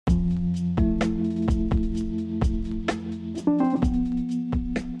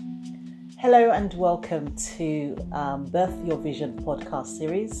Hello and welcome to Birth Your Vision podcast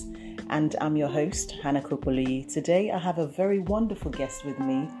series, and I'm your host, Hannah Kupuli. Today I have a very wonderful guest with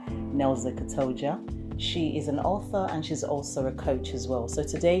me, Nelza Katoja. She is an author and she's also a coach as well. So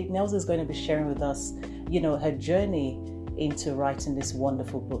today Nelza is going to be sharing with us, her journey into writing this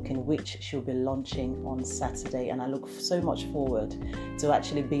wonderful book, in which she'll be launching on Saturday, and I look so much forward to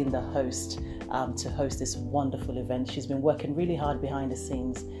actually being the host to host this wonderful event. She's been working really hard behind the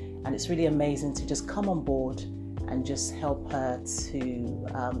scenes, and it's really amazing to just come on board and just help her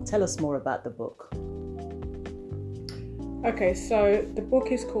to tell us more about the book. Okay, so the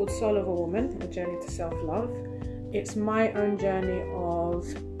book is called Soul of a Woman, A Journey to Self-Love. It's my own journey of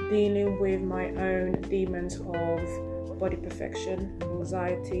dealing with my own demons of body perfection,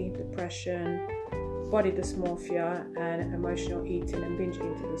 anxiety, depression, body dysmorphia, and emotional eating and binge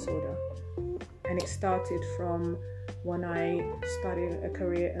eating disorder. And it started from when I started a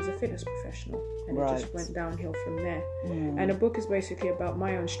career as a fitness professional, and it just went downhill from there. And the book is basically about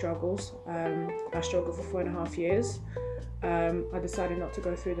my own struggles. I struggled for 4.5 years. I decided not to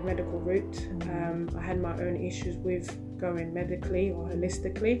go through the medical route. I had my own issues with going medically or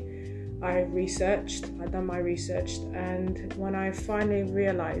holistically. I'd done my research, and when I finally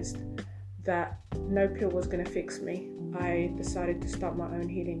realized that no pill was going to fix me, I decided to start my own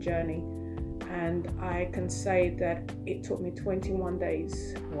healing journey. And I can say that it took me 21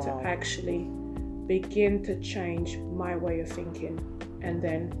 days to actually begin to change my way of thinking. And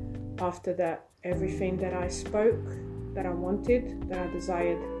then after that, everything that I spoke, that I wanted, that I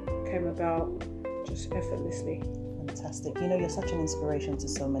desired, came about just effortlessly. Fantastic. You're such an inspiration to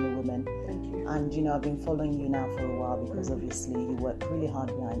so many women. Thank you. And, I've been following you now for a while because obviously you work really hard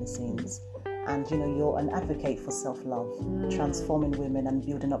behind the scenes. And, you're an advocate for self-love, transforming women and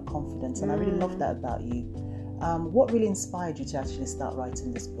building up confidence. And I really love that about you. What really inspired you to actually start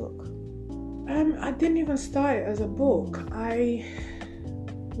writing this book? I didn't even start it as a book.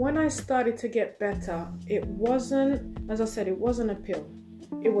 When I started to get better, it wasn't, as I said, it wasn't a pill.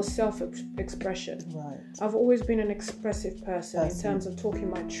 It was self-expression. Right. I've always been an expressive person in terms of talking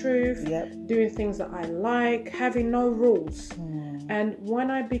my truth, doing things that I like, having no rules. And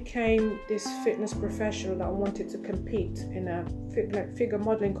when I became this fitness professional that I wanted to compete in a figure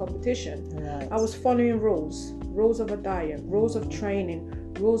modeling competition, I was following rules of a diet, rules of training,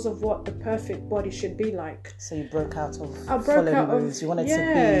 rules of what the perfect body should be like. So you broke out of following rules. You wanted to be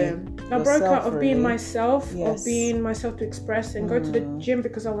yourself, I broke out of being really. myself, of being myself to express and go to the gym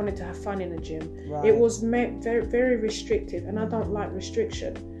because I wanted to have fun in the gym. It was very, very restrictive, and I don't like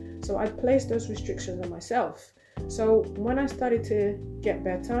restriction. So I placed those restrictions on myself. So when I started to get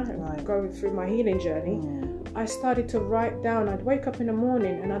better and going through my healing journey, I started to write down. I'd wake up in the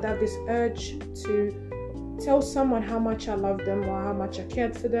morning and I'd have this urge to tell someone how much I loved them or how much I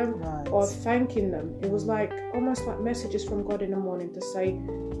cared for them, or thanking them. It was like almost like messages from God in the morning to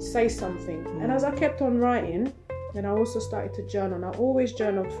say something. And as I kept on writing, then I also started to journal. And I always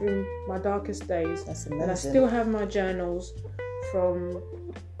journaled through my darkest days. That's amazing. And I still have my journals from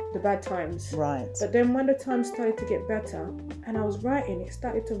the bad times. But then when the times started to get better and I was writing, it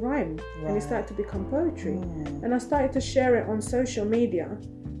started to rhyme and it started to become poetry. And I started to share it on social media,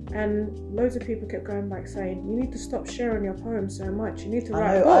 and loads of people kept going back saying, you need to stop sharing your poems so much, you need to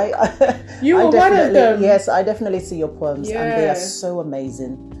write a book. You were one of them. Yes, I definitely see your poems and they are so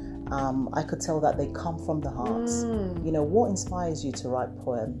amazing. I could tell that they come from the heart. What inspires you to write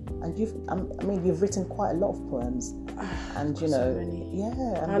poem? And you've written quite a lot of poems. And so many.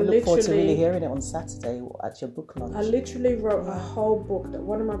 And we look forward to really hearing it on Saturday at your book launch. I literally wrote a whole book that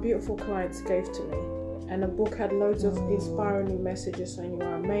one of my beautiful clients gave to me. And the book had loads of inspiring messages saying you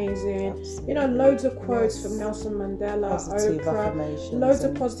are amazing. Absolutely. Loads of quotes from Nelson Mandela, Oprah, loads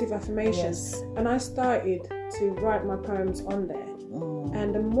of positive affirmations. And I started to write my poems on there.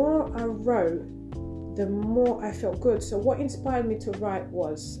 And the more I wrote, the more I felt good. So what inspired me to write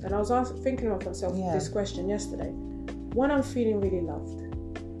was, and I was thinking of myself this question yesterday, when I'm feeling really loved,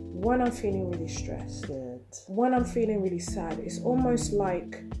 when I'm feeling really stressed, when I'm feeling really sad, it's almost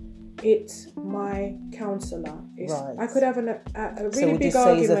like it's my counselor. I could have a really big argument. So would you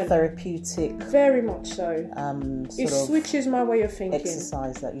say it's a therapeutic? Very much so. It switches my way of thinking.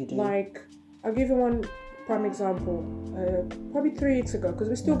 Exercise that you do. Like, I'll give you one prime example. Probably 3 weeks ago, because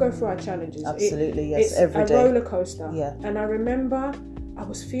we still go through our challenges. Absolutely, yes, it's every day. A roller coaster. And I remember I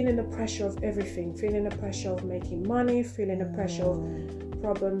was feeling the pressure of everything, feeling the pressure of making money, feeling the pressure of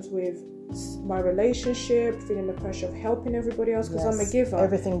problems with my relationship, feeling the pressure of helping everybody else because I'm a giver.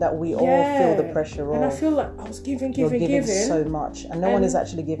 Everything that we all feel the pressure of. And I feel like I was giving so much, and no one is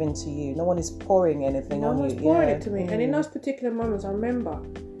actually giving to you. No one is pouring anything on you. No one's pouring it to me. And in those particular moments, I remember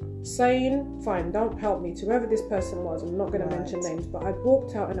saying, fine, don't help me, to whoever this person was, I'm not going to mention names, but I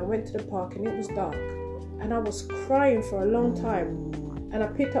walked out and I went to the park and it was dark and I was crying for a long time, and I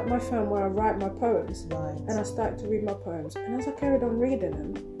picked up my phone where I write my poems, and I started to read my poems, and as I carried on reading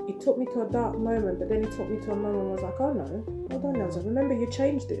them, it took me to a dark moment, but then it took me to a moment where I was like, oh no, hold on, Nelson, remember you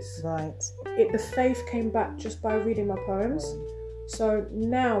changed this. The faith came back just by reading my poems. So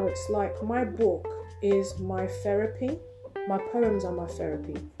now it's like my book is my therapy. My poems are my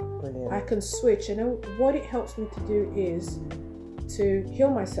therapy. Brilliant. I can switch, and then what it helps me to do is to heal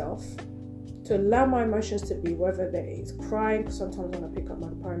myself, to allow my emotions to be, whether that is crying, because sometimes when I pick up my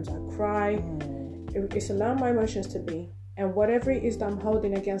poems I cry. It's allowing my emotions to be, and whatever it is that I'm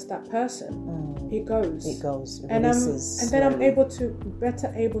holding against that person, it goes. And then I'm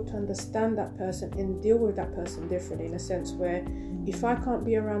better able to understand that person and deal with that person differently, in a sense where if I can't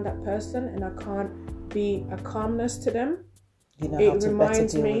be around that person and I can't be a calmness to them, it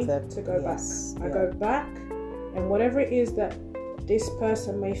reminds me to go back. I go back, and whatever it is that this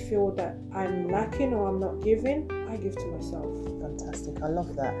person may feel that I'm lacking or I'm not giving, I give to myself. Fantastic. I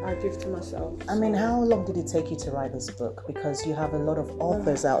love that. I give to myself. I mean, how long did it take you to write this book? Because you have a lot of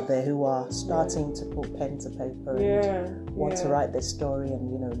authors out there who are starting to put pen to paper and want to write their story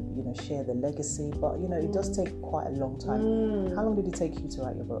and share the legacy, but it does take quite a long time. How long did it take you to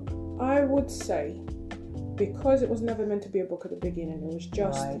write your book? I would say, because it was never meant to be a book at the beginning, it was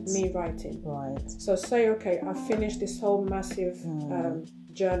just me writing. So say, okay, I finished this whole massive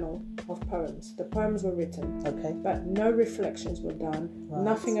journal of poems. The poems were written, but no reflections were done.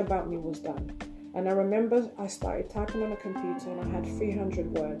 Nothing about me was done. And I remember I started typing on a computer and I had 300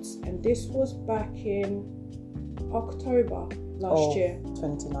 words. And this was back in October last year.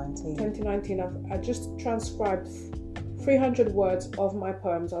 2019. I just transcribed 300 words of my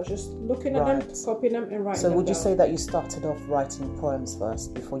poems. I was just looking at them, copying them and writing them. So would you say that you started off writing poems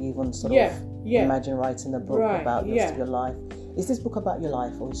first before you even sort of imagine writing a book about your life? Is this book about your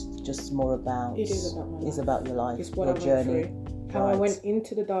life, or is it just more about... It is about my life. It's about your life, it's what your I journey. Went through. How I went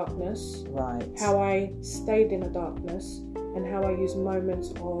into the darkness. How I stayed in the darkness, and how I used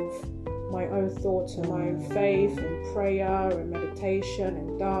moments of my own thoughts and my own faith and prayer and meditation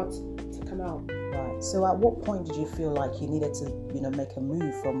and dance to come out. So at what point did you feel like you needed to, make a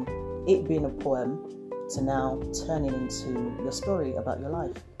move from it being a poem to now turning into your story about your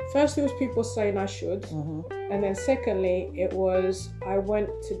life? First, it was people saying I should. And then secondly, it was, I went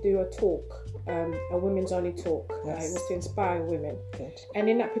to do a talk, a women's only talk. It was to inspire women. And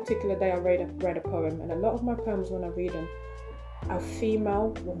in that particular day, I read a poem. And a lot of my poems, when I read them, a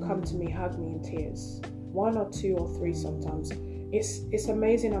female will come to me, hug me in tears. 1 or 2 or 3 sometimes. It's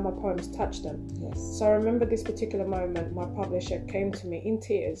amazing how my poems touch them. So I remember this particular moment, my publisher came to me in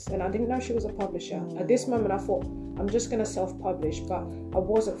tears, and I didn't know she was a publisher. At this moment I thought, I'm just going to self-publish, but I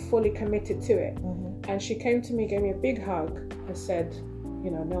wasn't fully committed to it. And she came to me, gave me a big hug and said,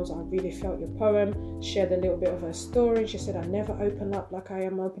 Nels, I really felt your poem, shared a little bit of her story. She said, I never open up like I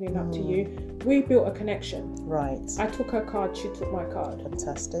am opening up to you. We built a connection. I took her card, she took my card.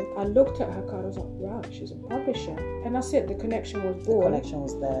 Fantastic. I looked at her card, I was like, wow, she's a publisher. And that's it, the connection was born. The connection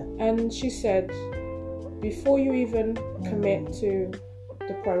was there. And she said, before you even commit to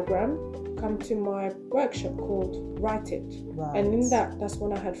the program, come to my workshop called Write It. And in that's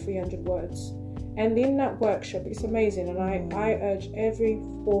when I had 300 words. And in that workshop, it's amazing, and I urge every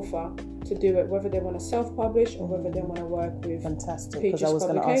author to do it, whether they want to self-publish or whether they want to work with Fantastic, because I was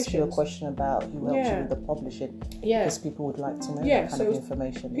going to ask you a question about who helps you with the publishing, because people would like to know that kind of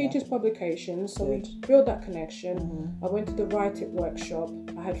information. Peaches Publications, so we built that connection. I went to the Write It workshop.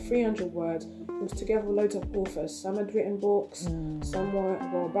 I had 300 words. It was together with loads of authors. Some had written books, some were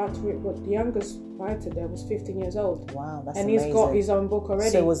about to read, but the youngest writer there was 15 years old. Wow, that's and amazing. He's got his own book already.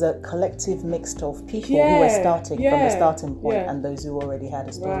 So it was a collective mix of people who were starting from the starting point and those who already had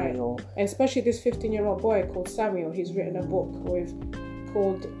a story. And especially this 15-year-old boy called Samuel, he's written a book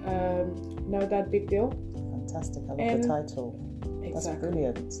called No Dad Big Deal. Fantastic, I love the title. That's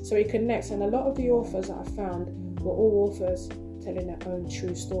brilliant. So it connects, and a lot of the authors that I found were all authors telling their own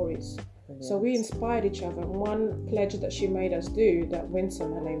true stories. So we inspired each other. One pledge that she made us do, that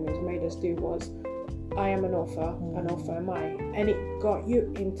Winsome, her name was, made us do was, I am an author am I. And it got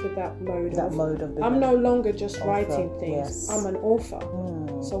you into that mode of I'm no longer just writing things, I'm an author.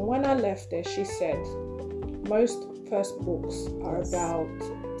 So when I left there, she said, most first books are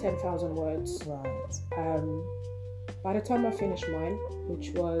about 10,000 words. By the time I finished mine,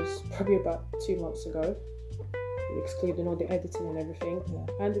 which was probably about 2 months ago, excluding all the editing and everything,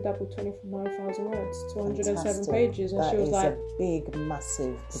 I ended up with 29,000 words, 207 pages, and she was like, a big,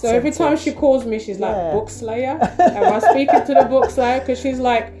 massive percentage. So every time she calls me, she's like, book slayer. And I'm speaking to the book slayer, because she's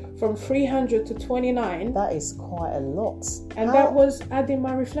like, from 300 to 29. That is quite a lot. And that was adding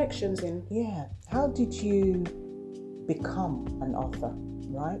my reflections in. Yeah. How did you become an author,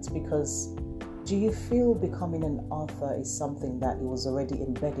 right? Because do you feel becoming an author is something that it was already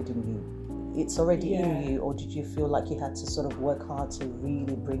embedded in you? It's already in you, or did you feel like you had to sort of work hard to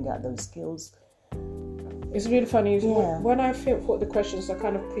really bring out those skills? It's really funny. When I thought the questions, I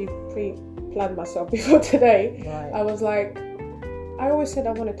kind of pre-planned myself before today. Right. I was like, I always said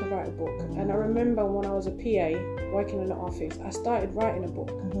I wanted to write a book. And I remember when I was a PA working in the office, I started writing a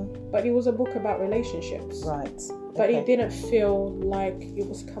book. But it was a book about relationships. Right. But it didn't feel like it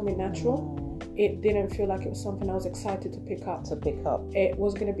was coming natural. It didn't feel like it was something I was excited to pick up. It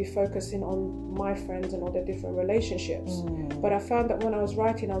was going to be focusing on my friends and all their different relationships. But I found that when I was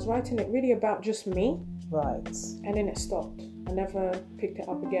writing it really about just me. Right. And then it stopped. I never picked it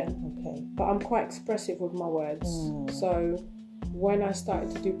up again. Okay. But I'm quite expressive with my words. So when I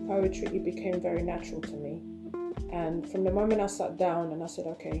started to do poetry, it became very natural to me. And from the moment I sat down and I said,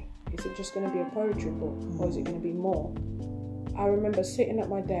 okay, is it just going to be a poetry book or is it going to be more? I remember sitting at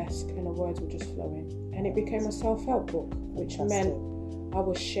my desk and the words were just flowing. And it became a self-help book, which meant I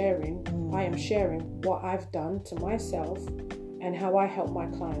was sharing, I am sharing what I've done to myself and how I help my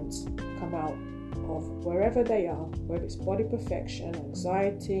clients come out of wherever they are, whether it's body perfection,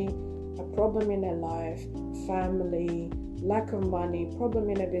 anxiety, a problem in their life, family, lack of money, problem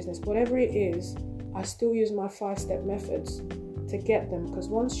in their business, whatever it is, I still use my 5-step methods to get them. Because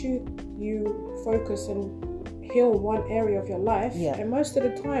once you focus and heal one area of your life, and most of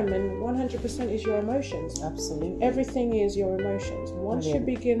the time, and 100% is your emotions. Absolutely. Everything is your emotions. Once you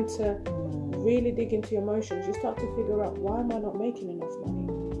begin to really dig into your emotions, you start to figure out, why am I not making enough money?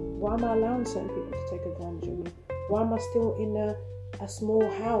 Why am I allowing certain people to take advantage of me? Why am I still in a small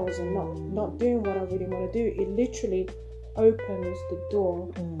house and not doing what I really want to do? It literally opens the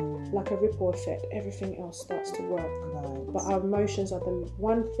door like a ripple effect. Everything else starts to work. Right. But our emotions are the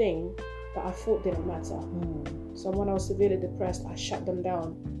one thing that I thought didn't matter. So when I was severely depressed, I shut them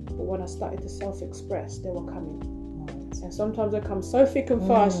down. But when I started to self-express, they were coming. Right. And sometimes they come so thick and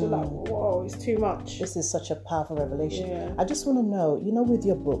fast, you're like, whoa, it's too much. This is such a powerful revelation. Yeah. I just want to know, with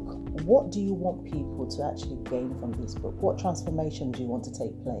your book, what do you want people to actually gain from this book? What transformation do you want to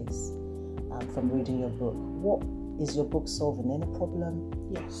take place from reading your book? What is your book solving any problem?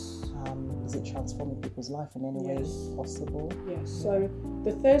 Yes. Is it transforming people's life in any way possible? Yes. So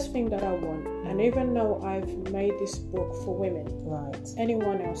the first thing that I want, and even though I've made this book for women,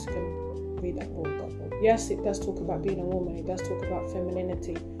 anyone else can read that book. Yes, it does talk about being a woman, it does talk about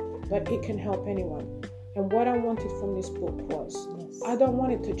femininity, but it can help anyone. And what I wanted from this book was, I don't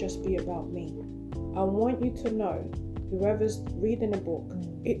want it to just be about me. I want you to know, whoever's reading the book,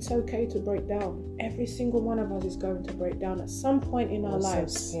 it's okay to break down. Every single one of us is going to break down at some point in our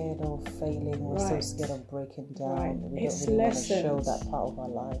lives. We're so scared of failing. We're so scared of breaking down. We it's don't really lessons. Want to show that part of our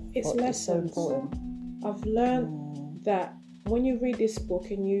life. It's lessons. It's so important. I've learned that when you read this book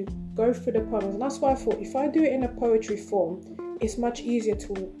and you go through the poems, and that's why I thought if I do it in a poetry form, it's much easier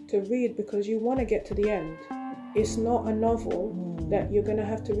to read because you want to get to the end. It's not a novel that you're going to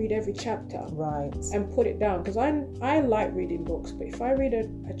have to read every chapter and put it down. Because I like reading books, but if I read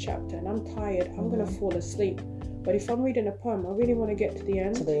a chapter and I'm tired, I'm going to fall asleep. But if I'm reading a poem, I really want to get to the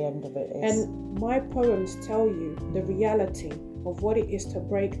end. To the end of it. And my poems tell you the reality of what it is to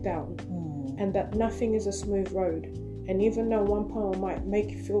break down and that nothing is a smooth road. And even though one poem might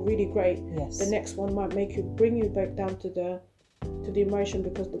make you feel really great, the next one might bring you back down to the emotion,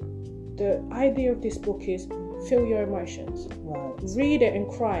 because the idea of this book is feel your emotions. Read it and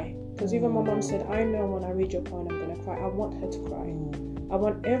cry. Because even my mom said, I know when I read your poem, I'm going to cry. I want her to cry. I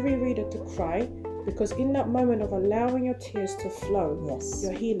want every reader to cry, because in that moment of allowing your tears to flow,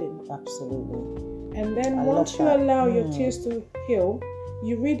 you're healing. Absolutely. And then once you allow your tears to heal,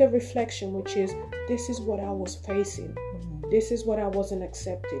 you read the reflection, which is, this is what I was facing. This is what I wasn't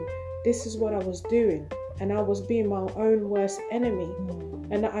accepting. This is what I was doing. And I was being my own worst enemy.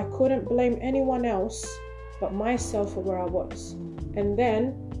 And I couldn't blame anyone else but myself for where I was. And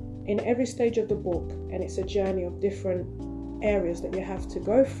then in every stage of the book, and it's a journey of different areas that you have to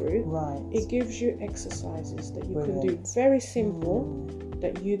go through, it gives you exercises that you can do, very simple,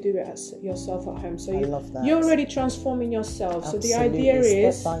 that you do it yourself at home. So you're already transforming yourself. Absolutely. So the idea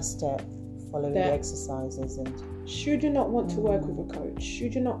is step by step, follow the exercises. And should you not want to work with a coach,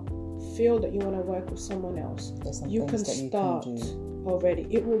 should you not feel that you want to work with someone else, you can start already.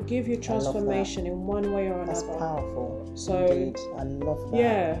 It will give you transformation in one way or another. That's powerful. So indeed. I love that.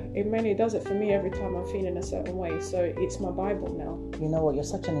 Yeah, it mainly does it for me every time I'm feeling a certain way. So it's my Bible now. You know what? You're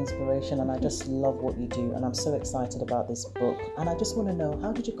such an inspiration, and I just love what you do. And I'm so excited about this book. And I just want to know,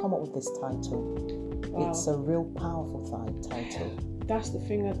 how did you come up with this title? Wow. It's a real powerful title. That's the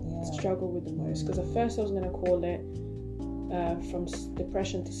thing I struggle with the most, because at first I was going to call it From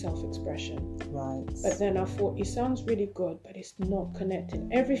Depression to Self-Expression. Right. But then I thought, it sounds really good, but it's not connecting.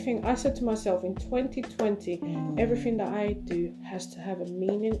 Everything, I said to myself, in 2020, everything that I do has to have a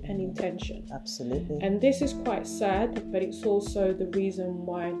meaning and intention. Absolutely. And this is quite sad, but it's also the reason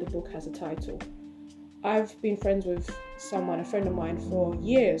why the book has a title. I've been friends with a friend of mine, for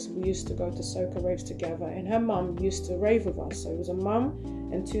years. We used to go to soca raves together, and her mum used to rave with us. So it was a mum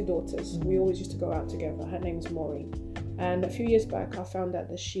and two daughters. We always used to go out together. Her name's Maureen. And a few years back, I found out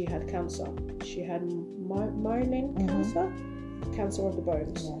that she had cancer. She had myelin cancer of the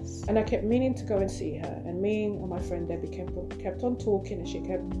bones. Yes. And I kept meaning to go and see her. And me and my friend Debbie kept on talking, and she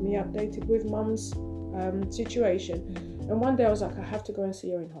kept me updated with mum's situation. And one day I was like, I have to go and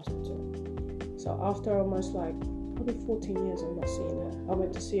see her in hospital. So after almost probably 14 years of not seeing her, I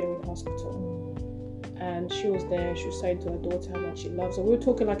went to see her in hospital. And she was there. She was saying to her daughter how much she loves her. We were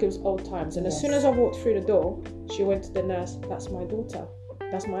talking like it was old times. And as soon as I walked through the door, she went to the nurse, "That's my daughter.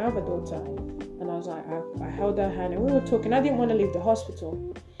 That's my other daughter." And I was like, I held her hand, and we were talking. I didn't want to leave the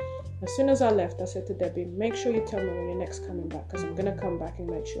hospital. As soon as I left, I said to Debbie, "Make sure you tell me when you're next coming back, because I'm going to come back and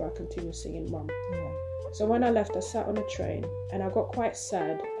make sure I continue seeing Mum." Yeah. So when I left, I sat on a train, and I got quite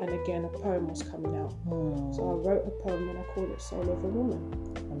sad, and again a poem was coming out. So I wrote a poem, and I called it Soul of a Woman.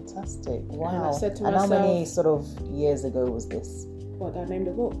 Fantastic. Wow. And I said to myself, myself, how many sort of years ago was this? What, I named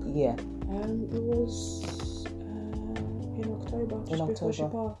the book? Yeah. It was in October. In October. Before she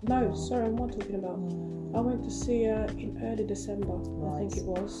passed. No, sorry, I'm not talking about. I went to see her in early December, I think it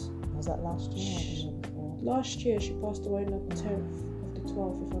was. Was that last year or the year before? Last year, she passed away on the 10th of the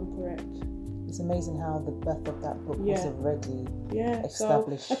 12th, if I'm correct. It's amazing how the birth of that book was already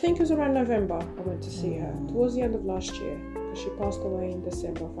established. So I think it was around November I went to see her, towards the end of last year. She passed away in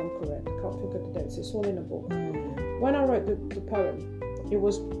December, if I'm correct. I can't think of the dates. It's all in a book. When I wrote the poem, it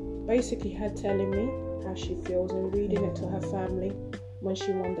was basically her telling me how she feels and reading it to her family when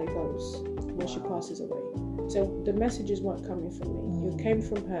she one day goes, when she passes away. So the messages weren't coming from me. It came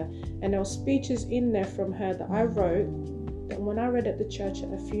from her. And there were speeches in there from her that I wrote, that when I read at the church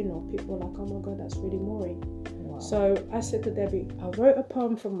at a funeral, people were like, "Oh my God, that's really Maureen." Wow. So I said to Debbie, I wrote a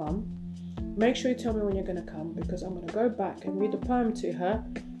poem for Mum. Make sure you tell me when you're going to come, because I'm going to go back and read the poem to her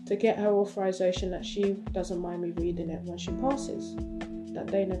to get her authorization that she doesn't mind me reading it when she passes. That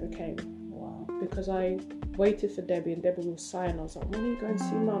day never came. Wow. Because I waited for Debbie, and Debbie was sighing. I was like, "When are you going to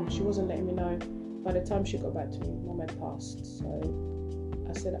see Mum?" She wasn't letting me know. By the time she got back to me, Mum had passed. So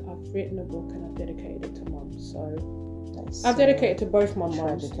I said, I've written a book and I've dedicated it to Mum. So I've dedicated to both my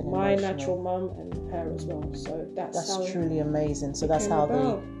mums, my natural mum and her as well. So that's how truly amazing. So that's how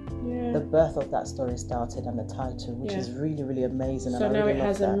the birth of that story started, and the title, which is really, really amazing. So and now really it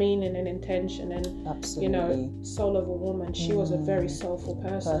has that. a meaning and intention, and absolutely. Soul of a Woman. She was a very soulful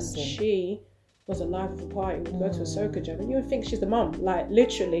person. She was a life of a party. We'd go to a soca jam, and you would think she's the mum. Like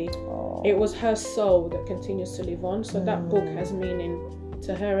literally, it was her soul that continues to live on. So that book has meaning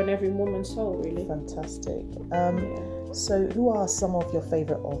to her and every woman's soul, really. Fantastic. So who are some of your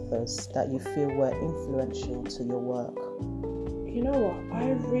favourite authors that you feel were influential to your work? You know what?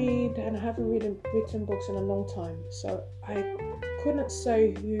 I read, and I haven't written books in a long time, so I couldn't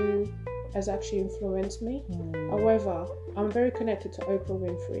say who has actually influenced me. However, I'm very connected to Oprah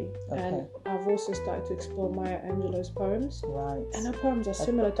Winfrey, and I've also started to explore Maya Angelou's poems. Right. And her poems are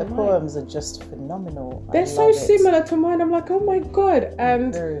similar to mine. The poems are just phenomenal. They're so similar to mine. I'm like, oh my God.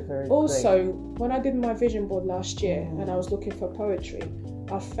 And very, very also, when I did my vision board last year and I was looking for poetry,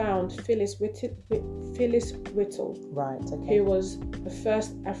 I found Phyllis Whittle, right, okay. who was the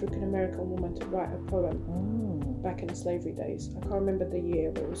first African American woman to write a poem back in the slavery days. I can't remember the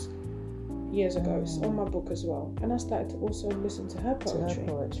year, but it was years ago. It's on my book as well. And I started to also listen to her poetry.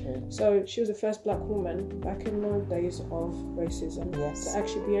 So she was the first black woman back in the days of racism to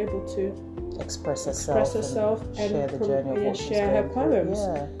actually be able to express herself and share the journey of what share her poems.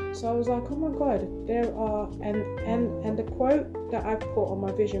 Yeah. So I was like, oh my God, there are, and the quote that I put on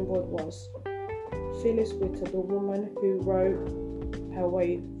my vision board was, Phyllis Whittle, the woman who wrote her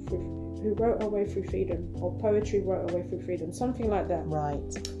way through freedom, or poetry wrote her way through freedom, something like that. Right.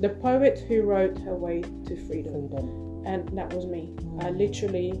 The poet who wrote her way to freedom. And that was me. I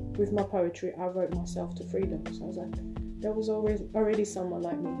literally, with my poetry, I wrote myself to freedom. So I was like, there was already someone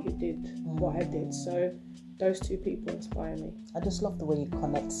like me who did what I did. So those two people inspire me. I just love the way you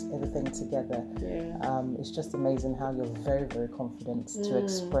connect everything together. Yeah. It's just amazing how you're very, very confident to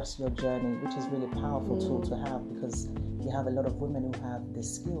express your journey, which is really a powerful tool to have, because you have a lot of women who have the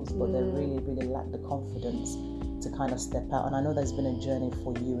skills, but they really, really lack the confidence to kind of step out. And I know there's been a journey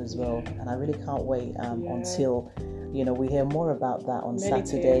for you as well, and I really can't wait until we hear more about that on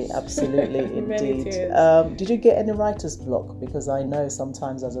Saturday. Tears. Absolutely, indeed. Did you get any writer's block? Because I know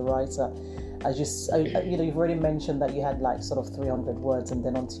sometimes as a writer, you've already mentioned that you had like sort of 300 words, and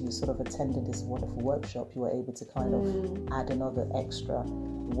then until you sort of attended this wonderful workshop, you were able to kind of add another extra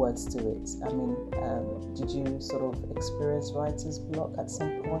words to it. I mean, did you sort of experience writer's block at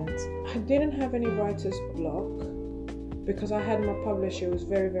some point? I didn't have any writer's block because I had my publisher who was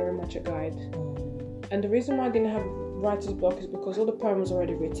very, very much a guide. And the reason why I didn't have writer's block is because all the poems were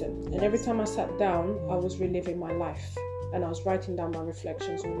already written. And every time I sat down, I was reliving my life. And I was writing down my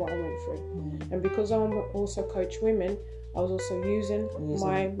reflections on what I went through. And because I also coach women, I was also using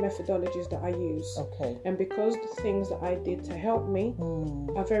my methodologies that I use. Okay. And because the things that I did to help me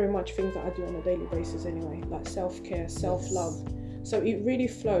are very much things that I do on a daily basis anyway, like self-care, self-love. So it really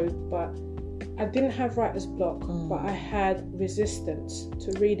flowed, but I didn't have writer's block, but I had resistance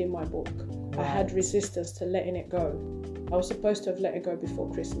to reading my book. I had resistance to letting it go. I was supposed to have let it go before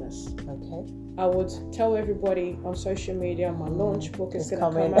Christmas. Okay. I would tell everybody on social media my launch book is going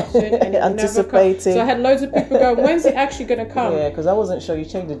to come out soon, and it anticipating. Never come. So I had loads of people go, when's it actually going to come? Yeah, because I wasn't sure. You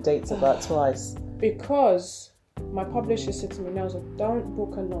changed the dates about twice. Because my publisher said to me, Nelza, don't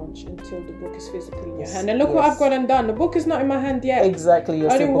book a launch until the book is physically in your hand. And look what I've gone and done. The book is not in my hand yet. Exactly,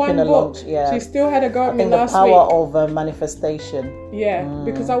 you're only still booking a launch. Yeah. She still had a go at me last week. week. The power of manifestation. Yeah,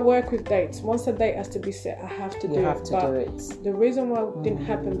 because I work with dates. Once a date has to be set, I have to do it. You have to do it. The reason why it didn't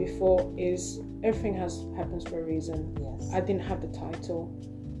happen before is everything happens for a reason. Yes. I didn't have the title.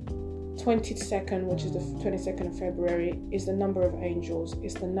 22nd, which is the 22nd of February, is the number of angels.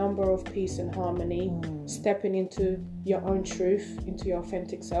 It's the number of peace and harmony, stepping into your own truth, into your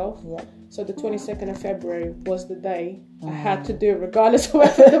authentic self. Yeah. So the 22nd of February was the day I had to do it, regardless of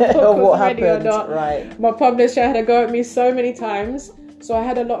whether the book was ready or not. Right. My publisher had to go at me so many times. So I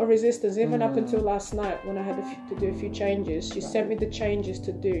had a lot of resistance, even up until last night when I had to do a few changes. She sent me the changes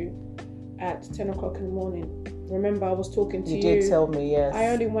to do at 10 o'clock in the morning. Remember, I was talking to you. You did tell me, yes. I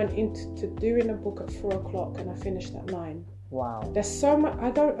only went into doing a book at 4 o'clock and I finished at 9. Wow. There's so much,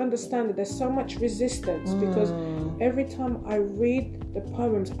 I don't understand it. There's so much resistance because every time I read the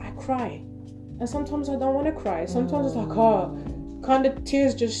poems, I cry. And sometimes I don't want to cry. Sometimes it's like, kind of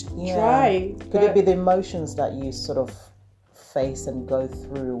tears just dry. Could it be the emotions that you sort of face and go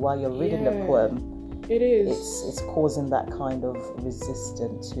through while you're reading the poem? It is. It's causing that kind of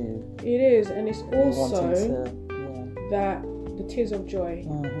resistance to. It is, and it's also that the tears of joy,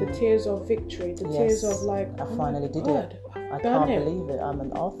 the tears of victory, the tears of like, I finally did it. I can't believe it. I'm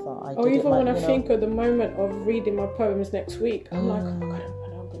an author. I or did even it, when I think of the moment of reading my poems next week, I'm like, oh God,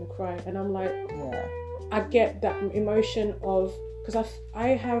 I'm going to cry, and I'm like, I get that emotion of, because I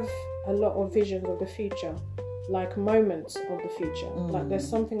have a lot of visions of the future, like moments of the future. Like there's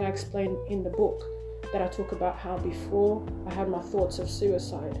something I explained in the book that I talk about how before I had my thoughts of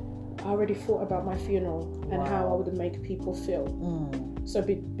suicide, I already thought about my funeral and how I would make people feel. So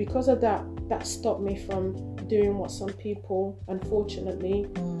because of that stopped me from doing what some people, unfortunately,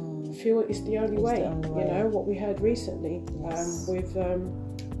 feel is the only way. You know, what we heard recently with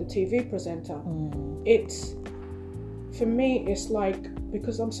the TV presenter. It's, for me, it's like,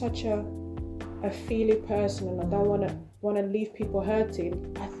 because I'm such a feely person and I don't want to leave people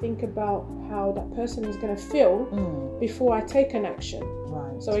hurting, I think about how that person is going to feel before I take an action.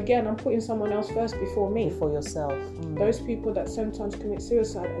 Right. So again, I'm putting someone else first before me. Before yourself. Those people that sometimes commit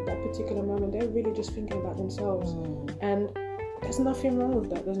suicide at that particular moment, they're really just thinking about themselves. And there's nothing wrong with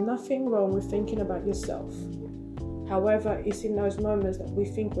that. There's nothing wrong with thinking about yourself. However, it's in those moments that we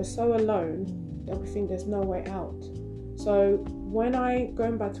think we're so alone that we think there's no way out. So when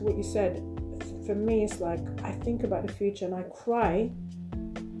going back to what you said, for me, it's like I think about the future and I cry.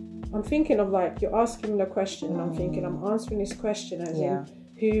 I'm thinking of, like, you're asking me the question and I'm thinking I'm answering this question as in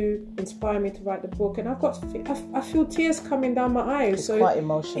who inspired me to write the book, and I feel tears coming down my eyes. It's so quite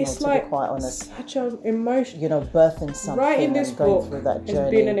emotional, it's to like be quite honest. Such an emotion. You know, birthing something, writing this and going book through that journey.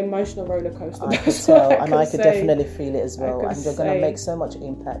 It's been an emotional roller coaster. I could tell, and I could definitely feel it as well. And you're going to make so much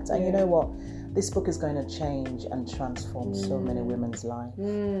impact. And you know what? This book is going to change and transform so many women's lives.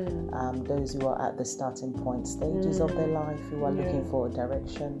 Those who are at the starting point stages of their life, who are looking for a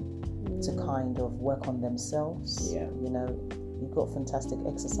direction to kind of work on themselves. You know, you've got fantastic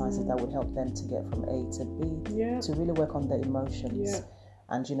exercises that would help them to get from A to B, to really work on their emotions.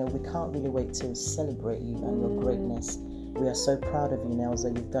 And we can't really wait to celebrate you and your greatness. We are so proud of you,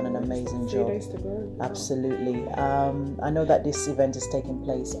 Nelza. You've done an amazing job. 3 days to go. Absolutely. I know that this event is taking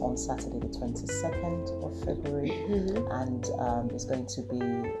place on Saturday the 22nd of February, and it's going to be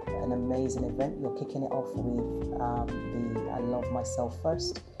an amazing event. You're kicking it off with the I Love Myself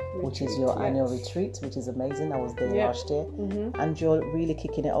First, which is your annual retreat, which is amazing. I was there last year. And you're really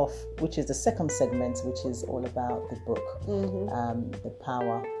kicking it off, which is the second segment, which is all about the book, The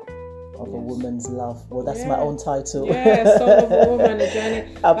Power of a Woman's Love. Well, that's my own title. Soul of a Woman, a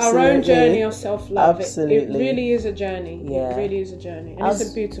journey. Our own journey of self-love. Absolutely. It really is a journey. Yeah. It really is a journey. And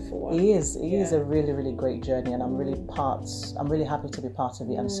it's a beautiful one. It is a really, really great journey, and I'm really happy to be part of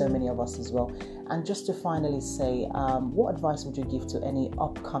it, and so many of us as well. And just to finally say, what advice would you give to any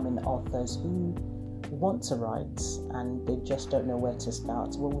upcoming authors who want to write and they just don't know where to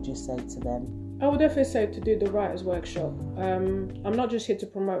start? What would you say to them? I would definitely say to do the writers' workshop. I'm not just here to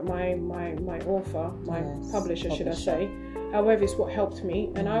promote my author, my publisher, should I say. However, it's what helped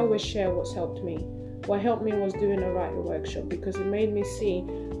me, and I always share what's helped me. What helped me was doing a writer workshop, because it made me see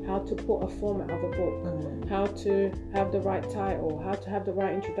how to put a format of a book, how to have the right title, how to have the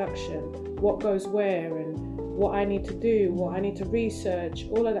right introduction, what goes where, and what I need to do, what I need to research,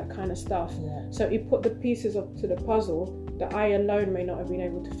 all of that kind of stuff. So it put the pieces to the puzzle that I alone may not have been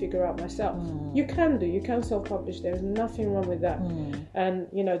able to figure out myself. You can self-publish. There is nothing wrong with that. And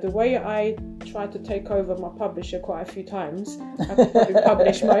the way I tried to take over my publisher quite a few times, I could probably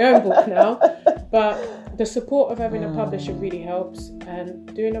publish my own book now. But the support of having a publisher really helps,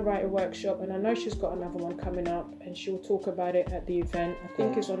 and doing a writer workshop. And I know she's got another one coming up, and she'll talk about it at the event. I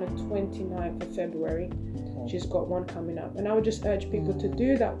think it's on the 29th of February. She's got one coming up, and I would just urge people to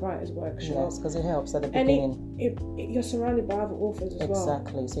do that writers workshop. Yes, because it helps at the beginning. And you're surrounded by other authors as well.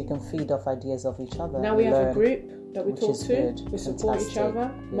 Exactly, so you can feed off ideas of each other. Now we have a group that we talk to. Good. We support each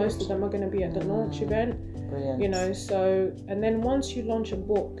other. Good. Most of them are going to be at the launch event. Brilliant. So, and then once you launch a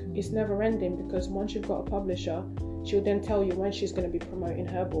book, it's never ending, because once you've got a publisher, she'll then tell you when she's going to be promoting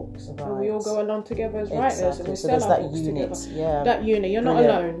her books. Right. And we all go along together as writers, and we sell our books together. That unit, you're not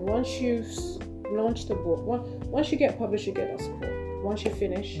alone. Once you've launched the book, once you get published, you get that support. Once you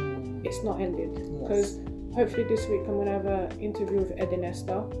finish, it's not ended. Because hopefully this week I'm going to have an interview with Eddie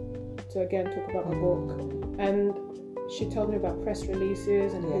Nesta to again talk about my book. And she told me about press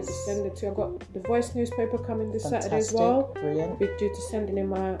releases and who to send it to. I've got the Voice newspaper coming this Saturday as well. Brilliant. Due to sending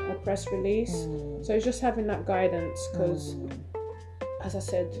in a press release. So it's just having that guidance, because as I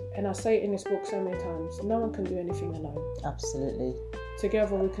said, and I say it in this book so many times, no one can do anything alone. Absolutely.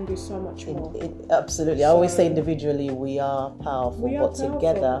 Together we can do so much more. Absolutely. I always say individually we are powerful, but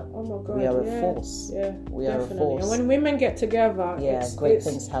together we are a force. We are a force. And when women get together, great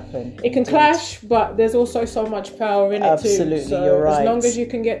things happen. It can clash, but there's also so much power in it too. Absolutely, so you're right. As long as you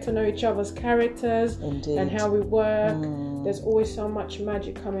can get to know each other's characters and how we work, there's always so much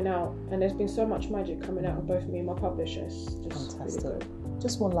magic coming out. And there's been so much magic coming out of both me and my publishers. Fantastic. Really good.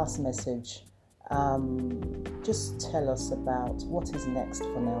 Just one last message. Just tell us about what is next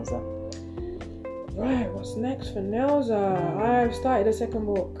for Nelza. Right, what's next for Nelza? I've started a second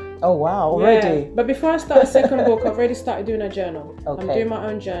book. Oh wow, already? Yeah. But before I start a second book, I've already started doing a journal. Okay. I'm doing my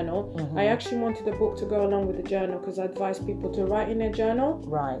own journal. I actually wanted the book to go along with the journal, because I advise people to write in their journal.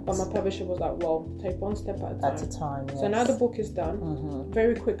 Right. But my publisher was like, well, take one step at a time. At a time, yes. So now the book is done.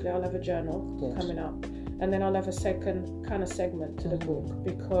 Very quickly I'll have a journal coming up. And then I'll have a second kind of segment to the book,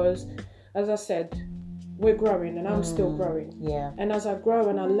 because as I said, we're growing, and I'm still growing. Yeah. And as I grow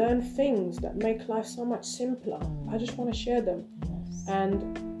and I learn things that make life so much simpler, I just want to share them. Yes.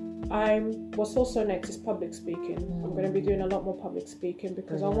 And what's also next is public speaking. I'm going to be doing a lot more public speaking,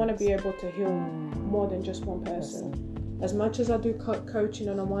 because I want to be able to heal more than just one person. As much as I do coaching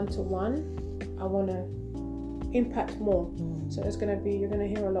on a one-to-one, I want to impact more. So you're going to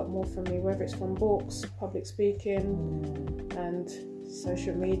hear a lot more from me, whether it's from books, public speaking, and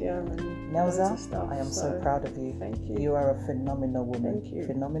social media and Nelza, stuff. I am so proud of you. Thank you. You are a phenomenal woman. Thank you.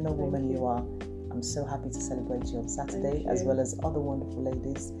 Phenomenal woman you are. I'm so happy to celebrate you on Saturday, as well as other wonderful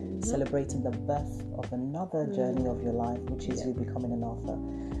ladies celebrating the birth of another journey of your life, which is you becoming an author.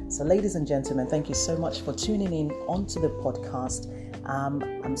 So ladies and gentlemen, thank you so much for tuning in onto the podcast.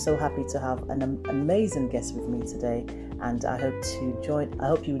 I'm so happy to have an amazing guest with me today, and I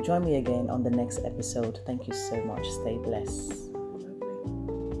hope you join me again on the next episode. Thank you so much. Stay blessed.